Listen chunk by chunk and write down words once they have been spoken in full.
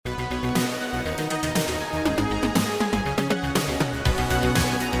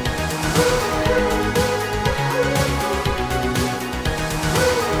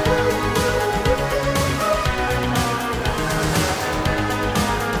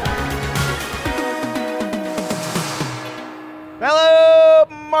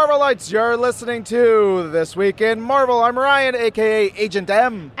Marvelites, you're listening to This Week in Marvel. I'm Ryan, a.k.a. Agent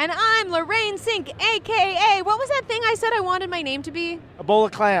M. And I'm Lorraine Sink, a.k.a. What was that thing I said I wanted my name to be? A bowl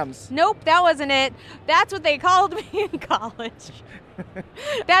of clams. Nope, that wasn't it. That's what they called me in college.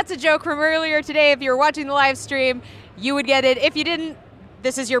 That's a joke from earlier today. If you were watching the live stream, you would get it. If you didn't,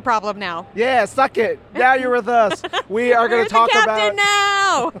 this is your problem now. Yeah, suck it. Now you're with us. We are going to talk about... You're the captain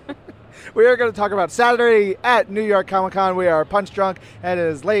now! We are going to talk about Saturday at New York Comic Con. We are punch drunk and it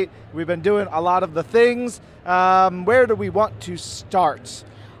is late. We've been doing a lot of the things. Where do we want to start?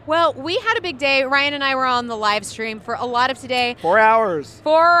 Well, we had a big day. Ryan and I were on the live stream for a lot of today. 4 hours.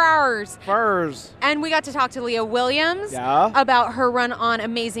 4 hours. Furs. And we got to talk to Leah Williams about her run on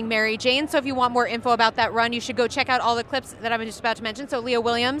Amazing Mary Jane. So if you want more info about that run, you should go check out all the clips that I'm just about to mention. So Leah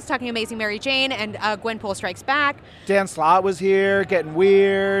Williams talking Amazing Mary Jane and Gwenpool Strikes Back. Dan Slott was here, getting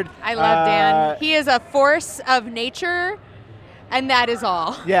weird. I love Dan. He is a force of nature, and that is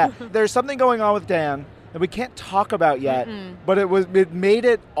all. Yeah, there's something going on with Dan that we can't talk about yet, but it made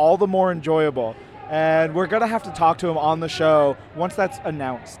it all the more enjoyable. And we're going to have to talk to him on the show once that's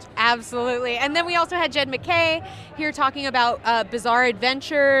announced. Absolutely. And then we also had Jed McKay here talking about Bizarre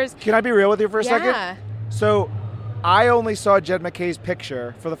Adventures. Can I be real with you for a second? Yeah. So I only saw Jed McKay's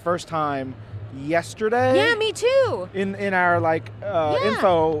picture for the first time yesterday. Yeah, me too. In our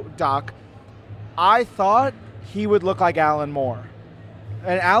info doc. I thought he would look like Alan Moore.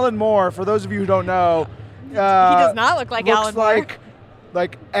 And Alan Moore, for those of you who don't know, he does not look like Alan Moore. Looks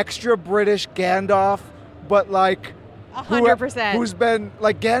like extra British Gandalf, but like 100%. Who's been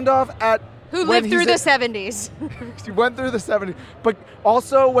like Gandalf at who lived through the 70s. He went through the 70s, but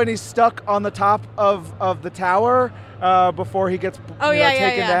also when he's stuck on the top of the tower before he gets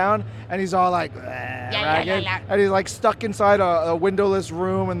taken down, and he's all like, and he's like stuck inside a windowless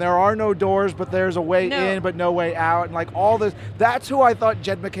room, and there are no doors, but there's a way in, but no way out, and like all this. That's who I thought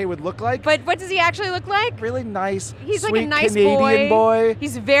Jed McKay would look like. But what does he actually look like? Really nice. He's sweet like a nice Canadian boy.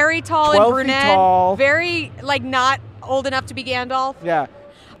 He's very tall and brunette. Feet tall. Very not old enough to be Gandalf. Yeah.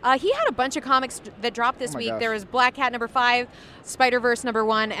 He had a bunch of comics that dropped this week. Gosh. There was Black Cat #5, Spider-Verse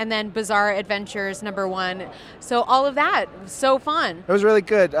 #1, and then Bizarre Adventures #1. So all of that was so fun. It was really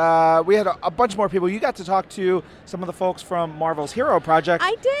good. We had a bunch more people. You got to talk to some of the folks from Marvel's Hero Project.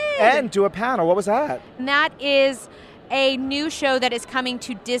 I did. And do a panel. What was that? And that is a new show that is coming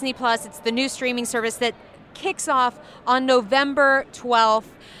to Disney+. It's the new streaming service that kicks off on November 12th.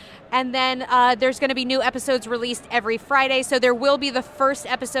 And then there's going to be new episodes released every Friday. So there will be the first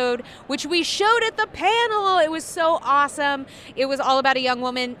episode, which we showed at the panel. It was so awesome. It was all about a young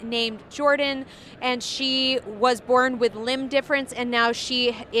woman named Jordan, and she was born with limb difference, and now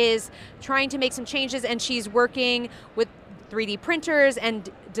she is trying to make some changes, and she's working with 3D printers and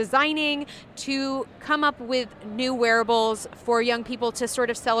designing to come up with new wearables for young people to sort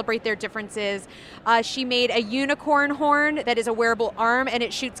of celebrate their differences. She made a unicorn horn that is a wearable arm, and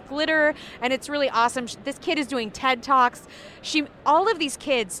it shoots glitter, and it's really awesome. This kid is doing TED Talks. All of these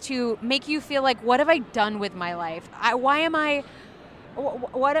kids to make you feel like, what have I done with my life? I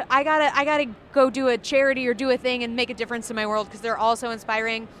gotta go do a charity or do a thing and make a difference in my world, because they're all so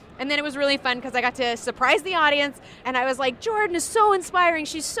inspiring. And then it was really fun because I got to surprise the audience, and I was like, Jordan is so inspiring.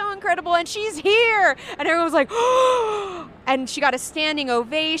 She's so incredible, and she's here. And everyone was like, oh! And she got a standing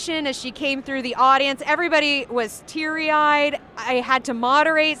ovation as she came through the audience. Everybody was teary-eyed. I had to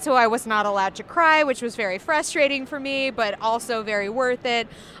moderate, so I was not allowed to cry, which was very frustrating for me, but also very worth it.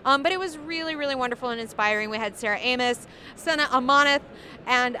 But it was really, really wonderful and inspiring. We had Sarah Amos, Sana Amaneth,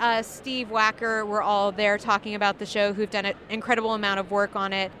 and Steve Wacker were all there talking about the show, who've done an incredible amount of work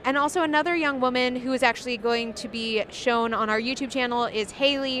on it. And also another young woman who is actually going to be shown on our YouTube channel is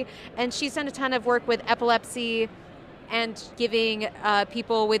Haley, and she's done a ton of work with epilepsy and giving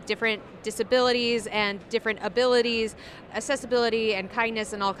people with different disabilities and different abilities accessibility and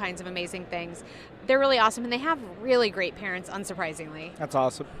kindness and all kinds of amazing things. They're really awesome, and they have really great parents, unsurprisingly. That's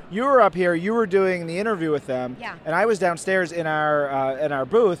awesome. You were up here. You were doing the interview with them. Yeah. And I was downstairs in our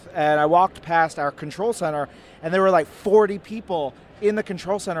booth, and I walked past our control center, and there were like 40 people in the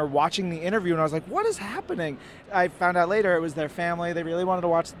control center watching the interview, and I was like, what is happening? I found out later it was their family. They really wanted to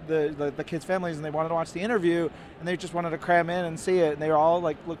watch the kids' families, and they wanted to watch the interview, and they just wanted to cram in and see it, and they were all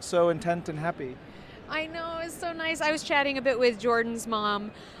like looked so intent and happy. I know, it was so nice. I was chatting a bit with Jordan's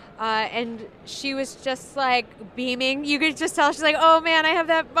mom, and she was just like beaming. You could just tell she's like, oh man, I have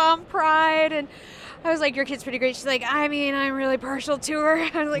that mom pride. And I was like, your kid's pretty great. She's like, I mean, I'm really partial to her.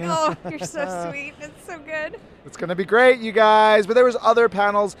 I was like, oh, you're so sweet. That's so good. It's going to be great, you guys. But there was other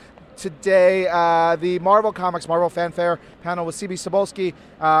panels today. The Marvel Comics, Marvel Fanfare panel with CB Cebulski.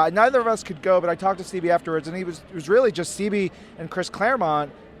 Neither of us could go, but I talked to CB afterwards, and it was really just CB and Chris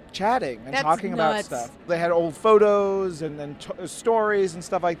Claremont chatting and That's talking about nuts. stuff. They had old photos and stories and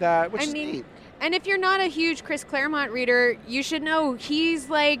stuff like that, which is neat. And if you're not a huge Chris Claremont reader, you should know he's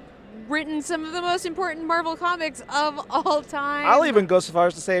like written some of the most important Marvel comics of all time. I'll even go so far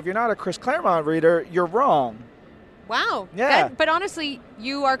as to say if you're not a Chris Claremont reader, you're wrong. Wow. Yeah. But honestly,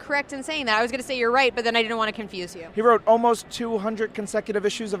 you are correct in saying that. I was going to say you're right, but then I didn't want to confuse you. He wrote almost 200 consecutive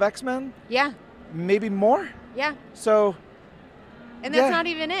issues of X-Men, Yeah. maybe more. Yeah. So, And that's Yeah. not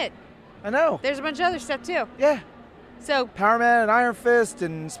even it. I know. There's a bunch of other stuff too. Yeah. So, Power Man and Iron Fist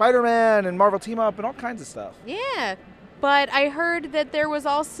and Spider-Man and Marvel Team Up and all kinds of stuff. yeah. But I heard that there was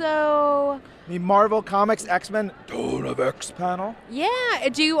also... The Marvel Comics X-Men Dawn of X panel. Yeah.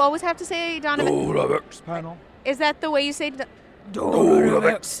 Do you always have to say Donovan? Dawn of X panel. Is that the way you say Dawn of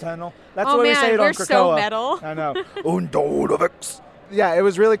X panel. That's Oh the way we man, say it we're on Krakoa. so metal. I know. Dawn of X. Yeah, it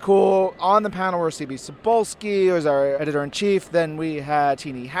was really cool. On the panel were C.B. Cebulski, who was our editor-in-chief. Then we had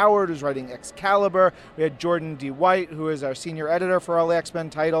Teenie Howard, who's writing Excalibur. We had Jordan D. White, who is our senior editor for all the X-Men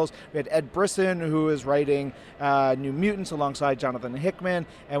titles. We had Ed Brisson, who is writing New Mutants alongside Jonathan Hickman.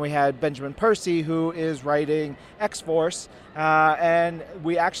 And we had Benjamin Percy, who is writing X-Force. And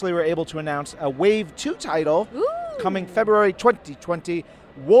we actually were able to announce a Wave 2 title coming February 2020,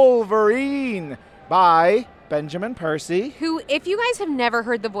 Wolverine, by Benjamin Percy. Who, if you guys have never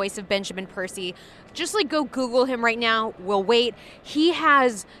heard the voice of Benjamin Percy, just like go Google him right now. We'll wait. He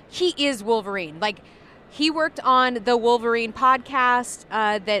is Wolverine. Like, he worked on the Wolverine podcast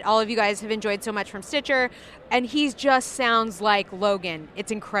that all of you guys have enjoyed so much from Stitcher, and he just sounds like Logan.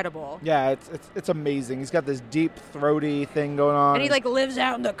 It's incredible. Yeah, it's amazing. He's got this deep, throaty thing going on. And he like lives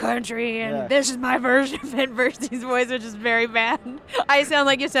out in the country, and Yeah. this is my version of Ed Percy's voice, which is very bad. I sound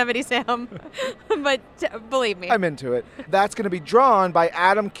like Yosemite Sam, but believe me. I'm into it. That's going to be drawn by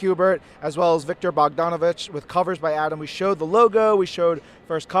Adam Kubert as well as Victor Bogdanovich with covers by Adam. We showed the logo. We showed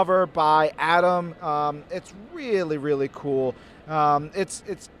first cover by Adam. It's really, really cool.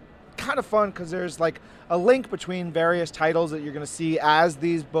 It's kind of fun because there's like a link between various titles that you're going to see as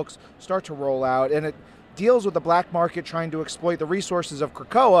these books start to roll out, and it deals with the black market trying to exploit the resources of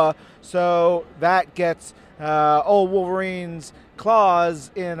Krakoa, so that gets Wolverine's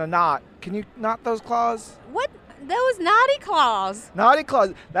claws in a knot. Can you knot those claws? What? Those naughty claws. Naughty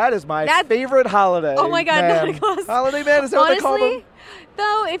claws. That is my favorite holiday. Oh my God, man. naughty claws. Holiday man, is that what they call them? Honestly,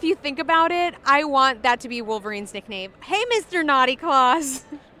 though, if you think about it, I want that to be Wolverine's nickname. Hey, Mr. Naughty Claws.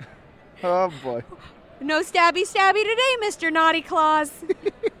 Oh boy. No stabby today, Mr. Naughty Claws.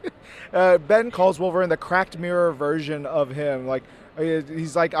 Ben calls Wolverine the cracked mirror version of him. Like,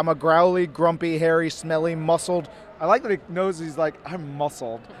 he's like, I'm a growly, grumpy, hairy, smelly, muscled. I like that he knows he's like, I'm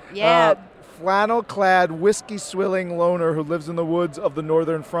muscled. Yeah. Flannel-clad, whiskey-swilling loner who lives in the woods of the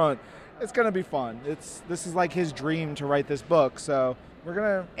Northern Front. It's gonna be fun. This is like his dream to write this book. So we're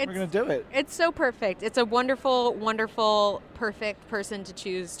gonna do it. It's so perfect. It's a wonderful, wonderful, perfect person to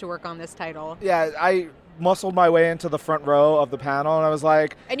choose to work on this title. Yeah, I muscled my way into the front row of the panel, and I was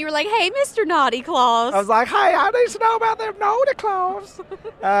like... And you were like, hey, Mr. Naughty Claws. I was like, hey, I need to know about them Naughty Claws.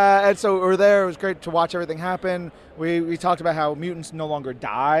 And so we were there. It was great to watch everything happen. We talked about how mutants no longer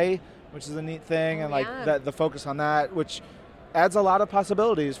die, which is a neat thing, and like the focus on that, which adds a lot of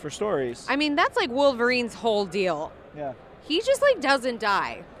possibilities for stories. I mean, that's like Wolverine's whole deal. Yeah. He just like doesn't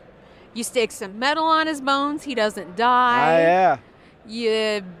die. You stick some metal on his bones, he doesn't die. Yeah.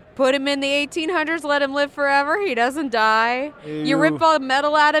 You put him in the 1800s, let him live forever, he doesn't die. You rip all the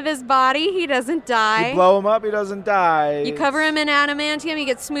metal out of his body, he doesn't die. You blow him up, he doesn't die. You cover him in adamantium, he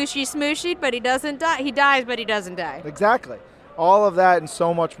gets smooshy, but he doesn't die. He dies, but he doesn't die. Exactly. All of that and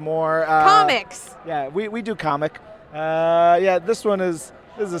so much more. Comics. Yeah, we do comic.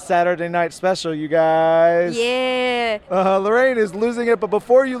 This is a Saturday night special, you guys. Yeah. Lorraine is losing it, but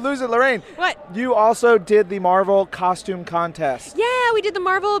before you lose it, Lorraine. What? You also did the Marvel costume contest. Yeah, we did the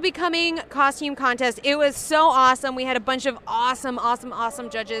Marvel Becoming costume contest. It was so awesome. We had a bunch of awesome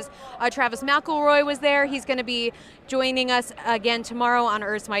judges. Travis McElroy was there. He's going to be joining us again tomorrow on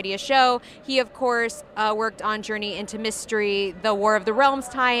Earth's Mightiest Show. He, of course, worked on Journey into Mystery, the War of the Realms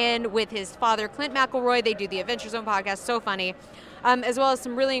tie-in with his father, Clint McElroy. They do the Adventure Zone podcast. So funny. As well as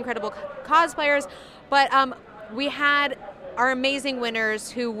some really incredible cosplayers. But we had our amazing winners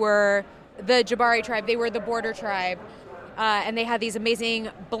who were the Jabari tribe. They were the border tribe. And they had these amazing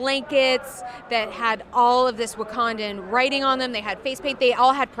blankets that had all of this Wakandan writing on them. They had face paint. They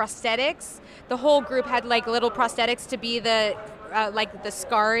all had prosthetics. The whole group had like little prosthetics to be the like the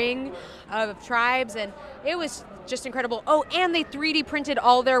scarring of tribes, and it was just incredible. Oh, and they 3D printed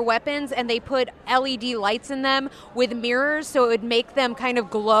all their weapons, and they put LED lights in them with mirrors so it would make them kind of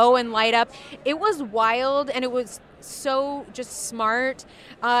glow and light up. It was wild, and it was so just smart.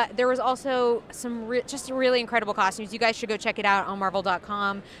 There was also some just really incredible costumes. You guys should go check it out on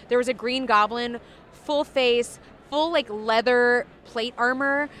Marvel.com. There was a Green Goblin, full face, full like leather plate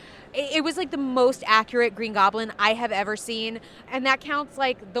armor. It was like the most accurate Green Goblin I have ever seen, and that counts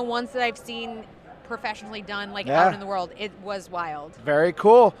like the ones that I've seen professionally done like out in the world. It was wild. Very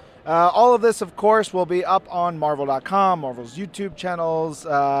cool. All of this, of course, will be up on Marvel.com, Marvel's YouTube channels.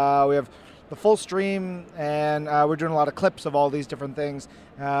 We have the full stream, and we're doing a lot of clips of all these different things.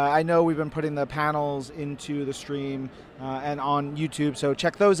 I know we've been putting the panels into the stream and on YouTube, so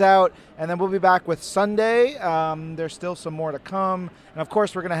check those out. And then we'll be back with Sunday. There's still some more to come. And of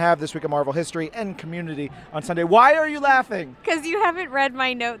course, we're going to have This Week of Marvel History and Community on Sunday. Why are you laughing? Because you haven't read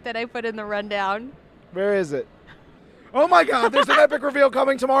my note that I put in the rundown. Where is it? Oh my God, there's an epic reveal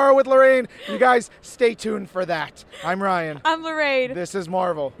coming tomorrow with Lorraine. You guys stay tuned for that. I'm Ryan. I'm Lorraine. This is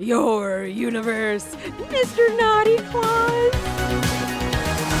Marvel. Your universe, Mr. Naughty Claus.